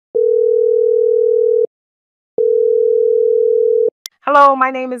Hello,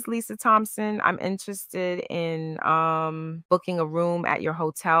 my name is Lisa Thompson. I'm interested in booking a room at your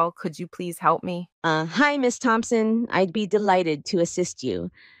hotel. Could you please help me? Hi, Miss Thompson. I'd be delighted to assist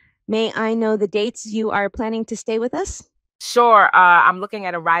you. May I know the dates you are planning to stay with us? Sure. I'm looking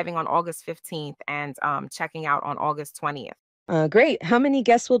at arriving on August 15th and checking out on August 20th. Great. How many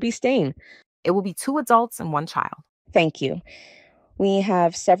guests will be staying? It will be two adults and one child. Thank you. We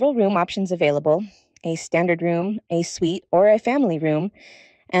have several room options available: a standard room, a suite, or a family room.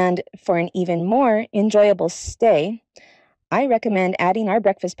 And for an even more enjoyable stay, I recommend adding our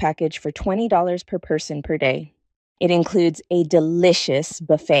breakfast package for $20 per person per day. It includes a delicious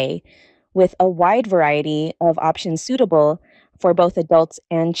buffet with a wide variety of options suitable for both adults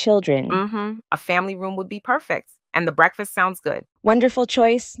and children. A family room would be perfect. And the breakfast sounds good. Wonderful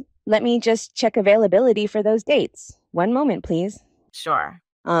choice. Let me just check availability for those dates. One moment, please. Sure.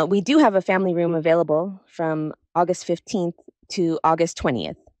 We do have a family room available from August 15th to August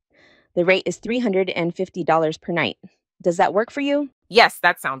 20th. The rate is $350 per night. Does that work for you? Yes,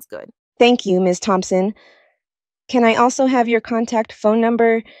 that sounds good. Thank you, Ms. Thompson. Can I also have your contact phone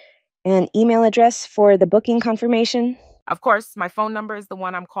number and email address for the booking confirmation? Of course, my phone number is the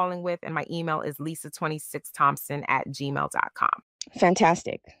one I'm calling with, and my email is lisa26thompson@gmail.com.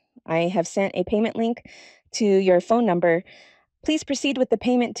 Fantastic. I have sent a payment link to your phone number. Please proceed with the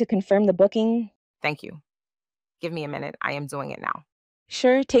payment to confirm the booking. Thank you. Give me a minute. I am doing it now.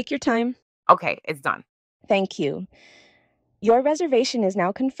 Sure, take your time. Okay, it's done. Thank you. Your reservation is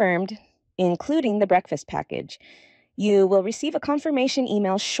now confirmed, including the breakfast package. You will receive a confirmation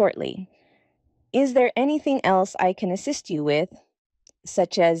email shortly. Is there anything else I can assist you with,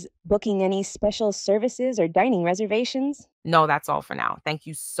 such as booking any special services or dining reservations? No, that's all for now. Thank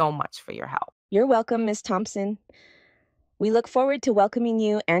you so much for your help. You're welcome, Ms. Thompson. We look forward to welcoming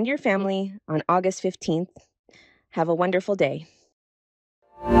you and your family on August 15th. Have a wonderful day.